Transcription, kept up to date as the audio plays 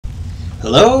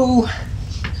Hello,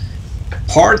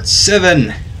 part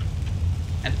 7,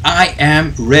 and I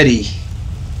am ready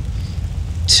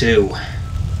to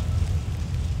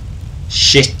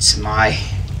shit in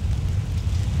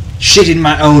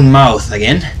my own mouth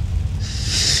again.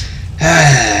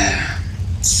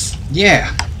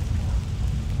 Yeah.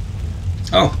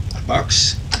 Oh, a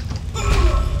box.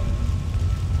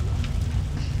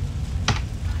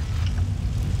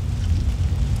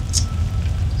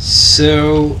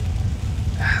 So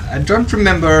I don't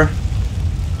remember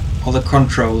all the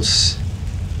controls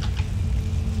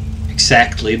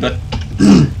exactly, but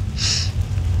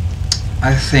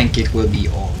I think it will be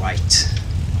alright.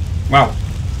 Wow,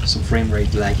 some frame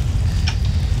rate lag.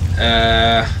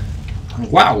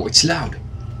 Wow, it's loud.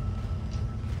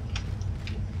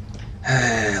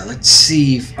 Let's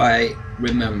see if I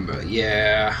remember.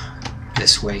 Yeah,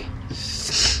 this way.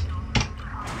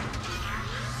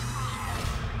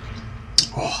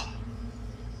 Oh.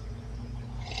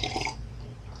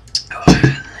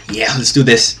 Yeah, let's do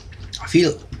this. I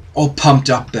feel all pumped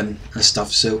up and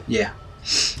stuff, so yeah.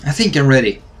 I think I'm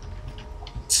ready.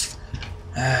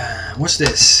 What's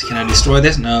this? Can I destroy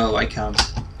this? No, I can't.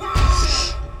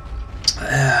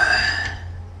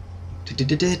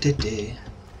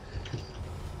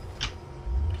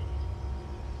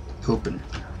 Open.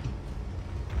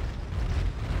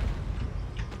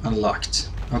 Unlocked.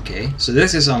 Okay, so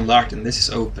this is unlocked and this is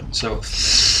open, so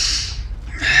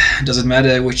it doesn't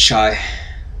matter which I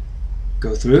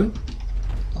go through.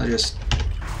 I'll just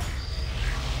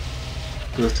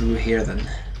go through here then.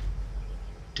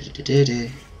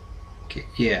 Okay,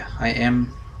 yeah, I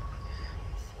am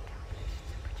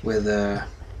with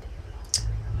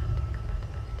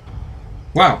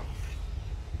wow,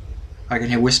 I can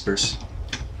hear whispers.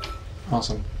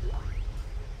 Awesome.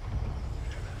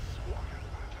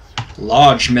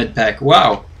 Large medpack.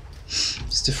 Wow,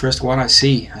 it's the first one I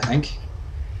see, I think.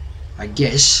 I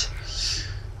guess.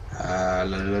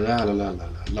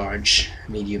 Large,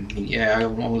 medium. Yeah, I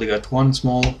only got one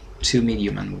small, two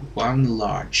medium, and one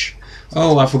large.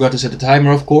 Oh, I forgot to set the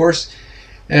timer, of course.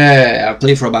 I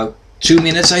played for about 2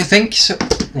 minutes, I think, so,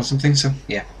 or something. So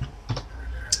yeah,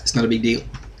 it's not a big deal.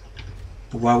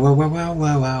 Wow, wow, wow, wow,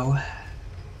 wow, wow.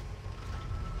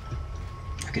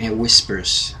 I can hear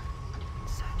whispers.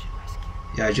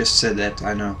 Yeah, I just said that,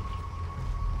 I know.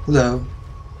 Hello.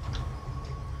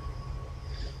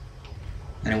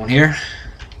 Anyone here?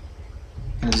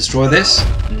 Gonna destroy this?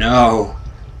 No.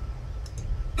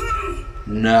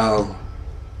 No.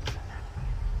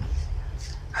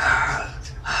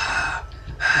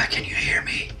 Can you hear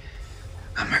me?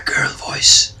 I'm a girl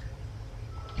voice.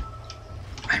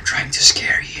 I'm trying to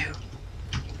scare you.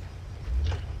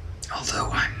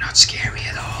 Although I'm not scary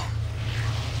at all.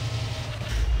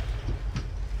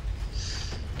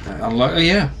 Oh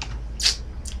yeah.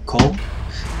 Call.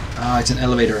 Ah, it's an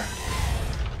elevator.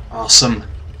 Awesome.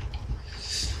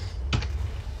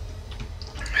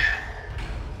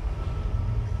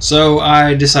 So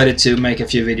I decided to make a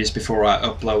few videos before I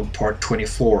upload part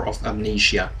 24 of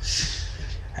Amnesia.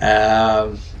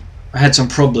 I had some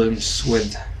problems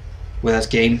with that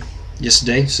game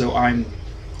yesterday, so I'm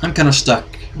kind of stuck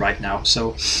right now.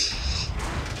 So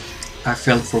I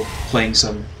felt for playing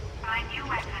some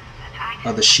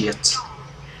other shit.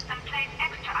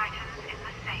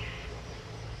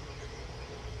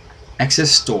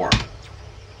 Access store.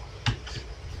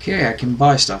 Okay, I can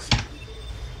buy stuff.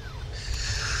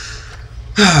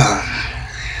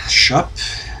 Shop.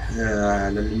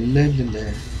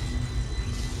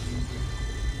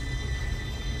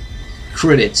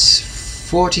 Credits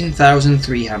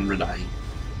 14,300.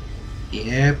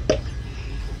 Yep.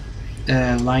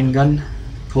 Line gun.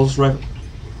 Pulse rifle.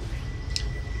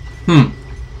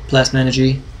 Plasma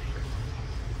energy.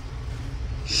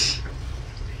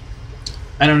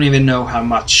 I don't even know how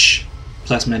much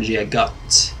plasma energy I got.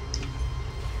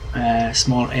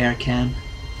 Small air can.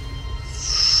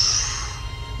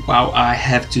 Wow, I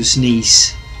have to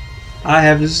sneeze. I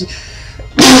have to.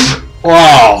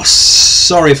 Oh,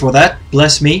 sorry for that.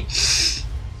 Bless me.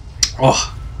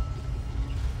 Oh,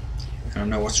 I don't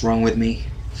know what's wrong with me.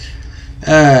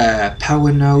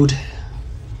 Power node.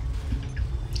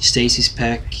 Stasis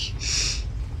pack.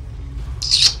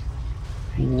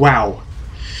 Wow.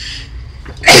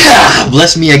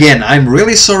 Bless me again. I'm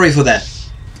really sorry for that.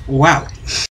 Wow.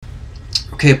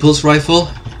 Okay, pulse rifle.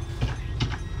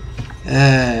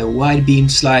 Wide beam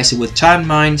slicer with time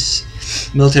mines.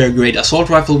 Military grade assault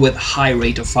rifle with high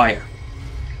rate of fire.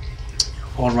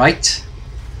 Alright.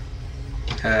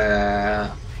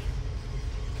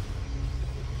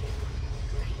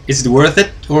 Is it worth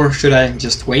it, or should I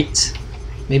just wait?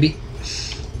 Maybe.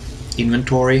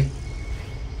 Inventory.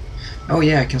 Oh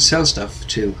yeah, I can sell stuff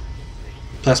too.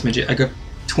 Plasma energy. I got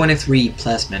 23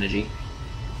 plasma energy.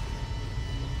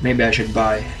 Maybe I should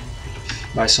buy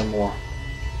some more.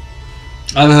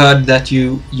 I've heard that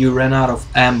you ran out of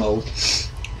ammo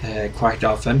quite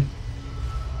often,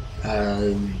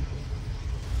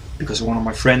 because one of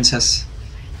my friends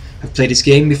have played this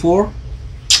game before.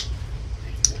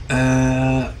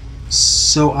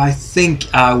 So I think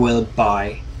I will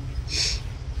buy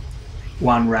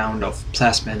 1 round of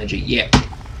plasma energy. Yeah,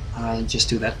 I'll just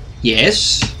do that.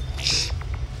 Yes.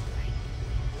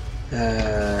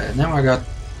 Now I got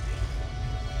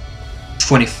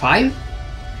 25.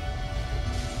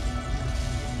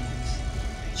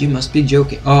 You must be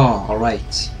joking. Oh,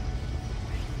 alright.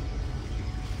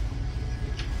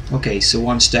 Okay, so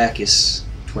 1 stack is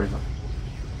 25.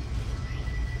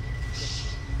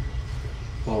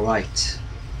 Alright.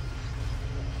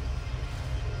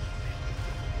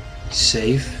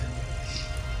 Save.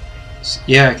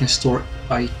 Yeah, I can store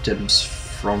items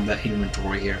from the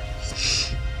inventory here.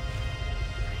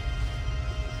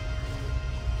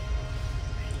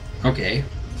 Okay,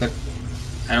 but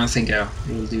I don't think I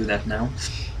will do that now.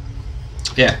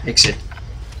 Yeah, exit.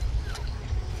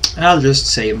 I'll just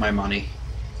save my money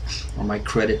or my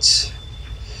credits.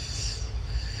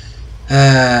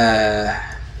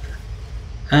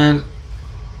 And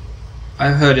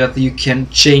I've heard that you can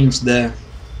change the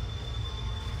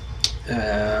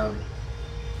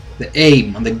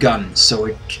aim on the gun, so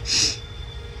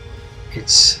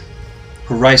it's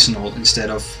horizontal instead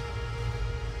of,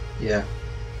 yeah,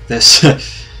 this.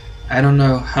 I don't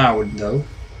know how though.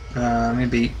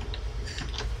 Maybe.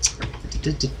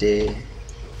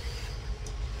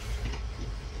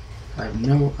 I have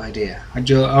no idea.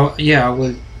 Yeah, I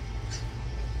will.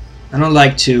 I don't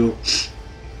like to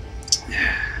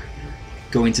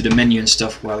go into the menu and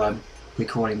stuff while I'm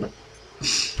recording, but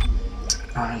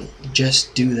I'll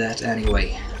just do that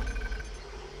anyway.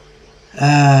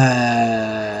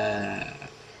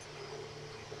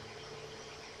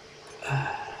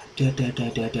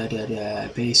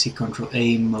 Basic control,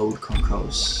 aim mode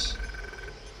controls.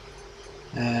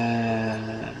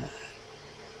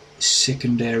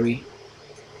 Secondary.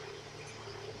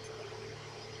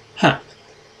 Huh.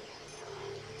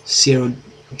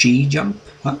 0G jump.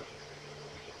 Huh?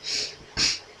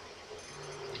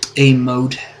 Aim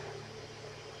mode.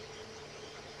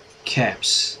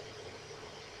 Caps.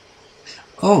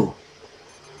 Oh.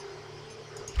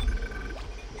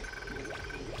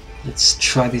 Let's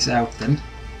try this out then.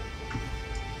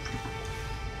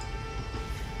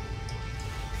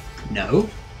 No.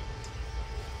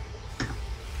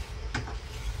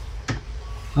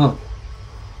 Oh.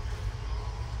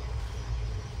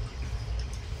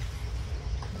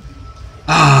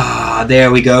 Ah,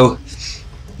 there we go.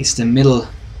 It's the middle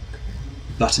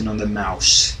button on the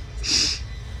mouse.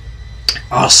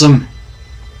 Awesome.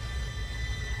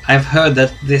 I've heard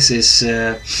that this is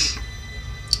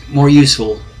more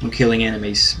useful when killing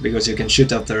enemies, because you can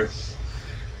shoot off their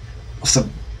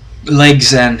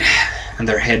legs and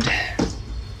their head.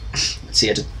 Let's see,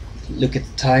 I have to look at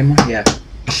the timer. Yeah,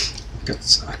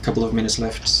 got a couple of minutes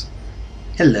left.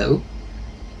 Hello.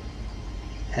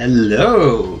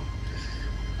 Hello.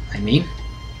 I mean,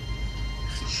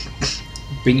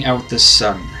 bring out the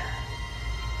sun.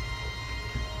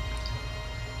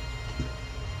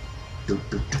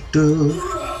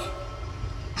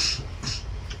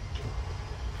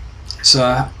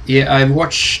 So yeah, I've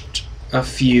watched a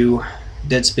few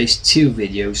Dead Space 2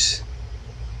 videos.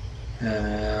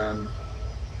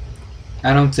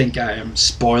 I don't think I am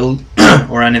spoiled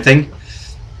or anything,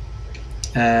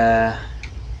 but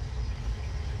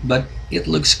it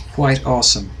looks quite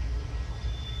awesome.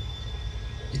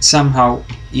 It's somehow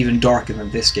even darker than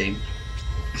this game.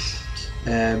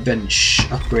 Bench,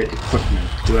 upgrade equipment.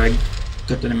 Do I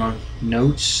got any more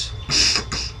notes?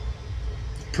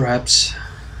 Perhaps.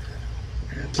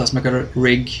 Plasma cutter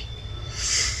rig.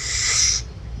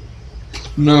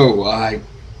 No, I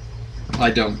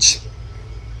don't.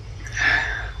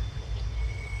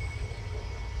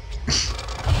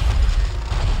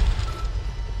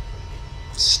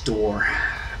 Store.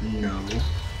 No.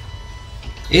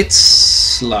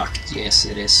 It's locked. Yes,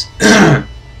 it is.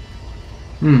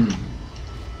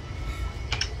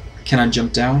 Can I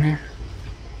jump down here?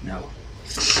 No.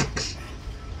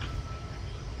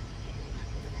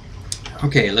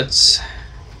 Okay, let's.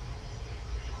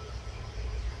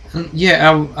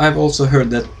 Yeah, I've also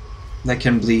heard that there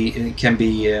can be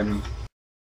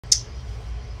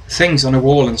things on the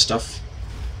wall and stuff,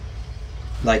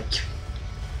 like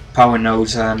power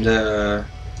nodes and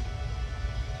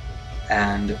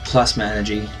plasma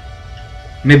energy.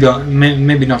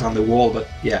 Maybe not on the wall, but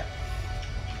yeah,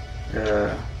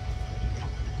 But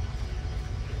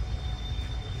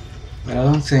I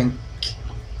don't think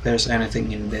there's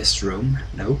anything in this room.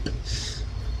 Nope.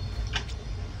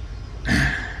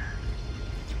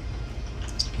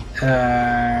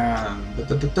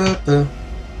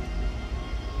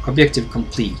 Objective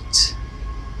complete.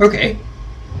 Okay.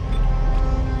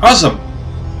 Awesome.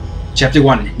 Chapter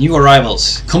 1. New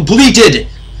arrivals. Completed!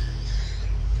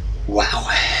 Wow.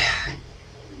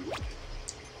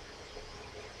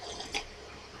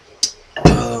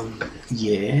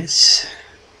 Yes.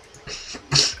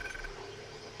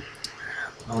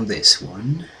 On this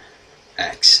one.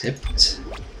 Accept.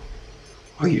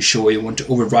 Are you sure you want to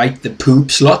overwrite the poop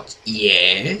slot?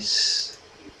 Yes.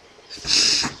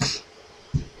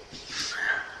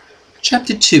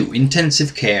 Chapter 2.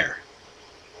 Intensive care.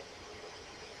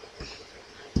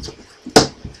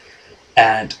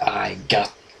 And I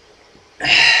got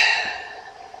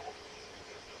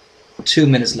 2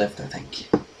 minutes left, I think.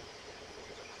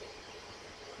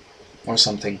 Or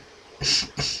something.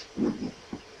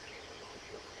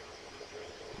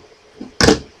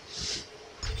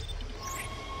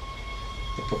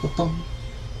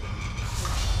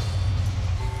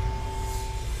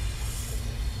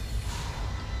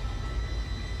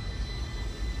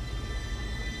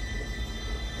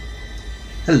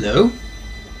 Hello?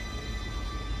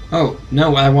 Oh,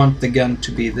 no, I want the gun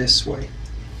to be this way.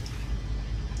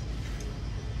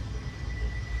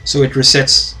 So it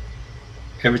resets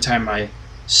every time I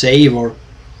save, or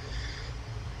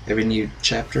every new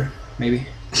chapter, maybe?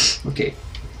 Okay.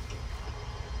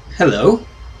 Hello?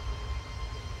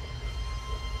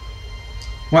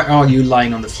 Why are you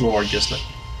lying on the floor just like...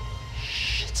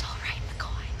 It's all right,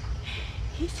 McCoy.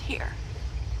 He's here.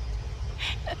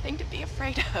 Nothing to be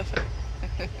afraid of.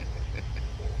 I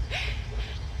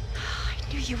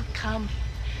knew you would come.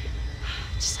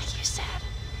 Just like you said.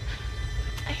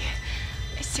 I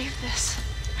saved this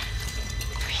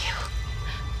for you.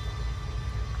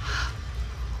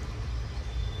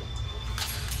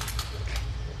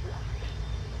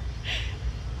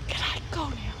 Can I go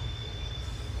now?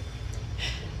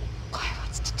 McCoy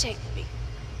wants to take me.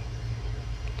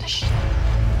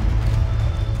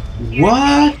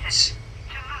 What?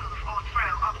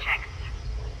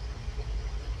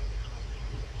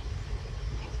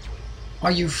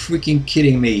 Are you freaking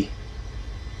kidding me?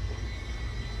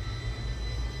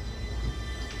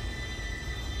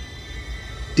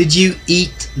 Did you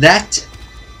eat that?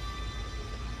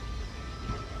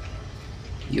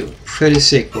 You're pretty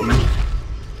sick, woman.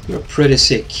 You're pretty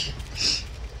sick.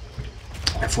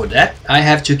 And for that, I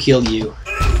have to kill you.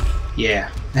 Yeah,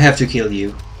 I have to kill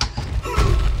you.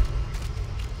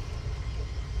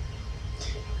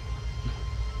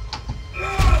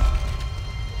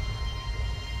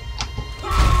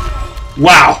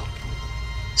 Wow!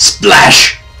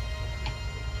 Splash!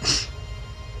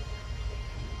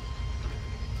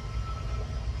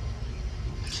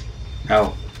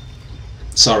 Oh,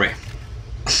 sorry.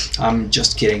 I'm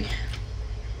just kidding.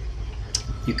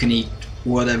 You can eat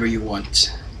whatever you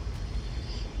want.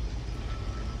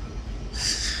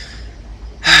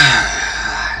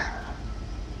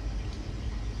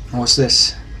 What's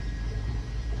this?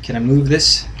 Can I move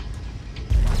this?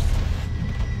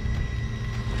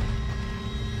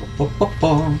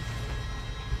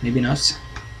 Maybe not.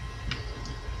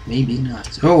 Maybe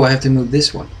not. Oh, I have to move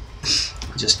this one.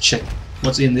 Just check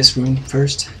what's in this room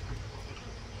first.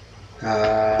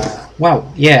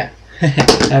 Wow, yeah. I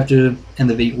have to end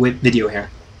the video here.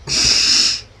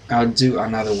 I'll do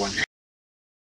another one.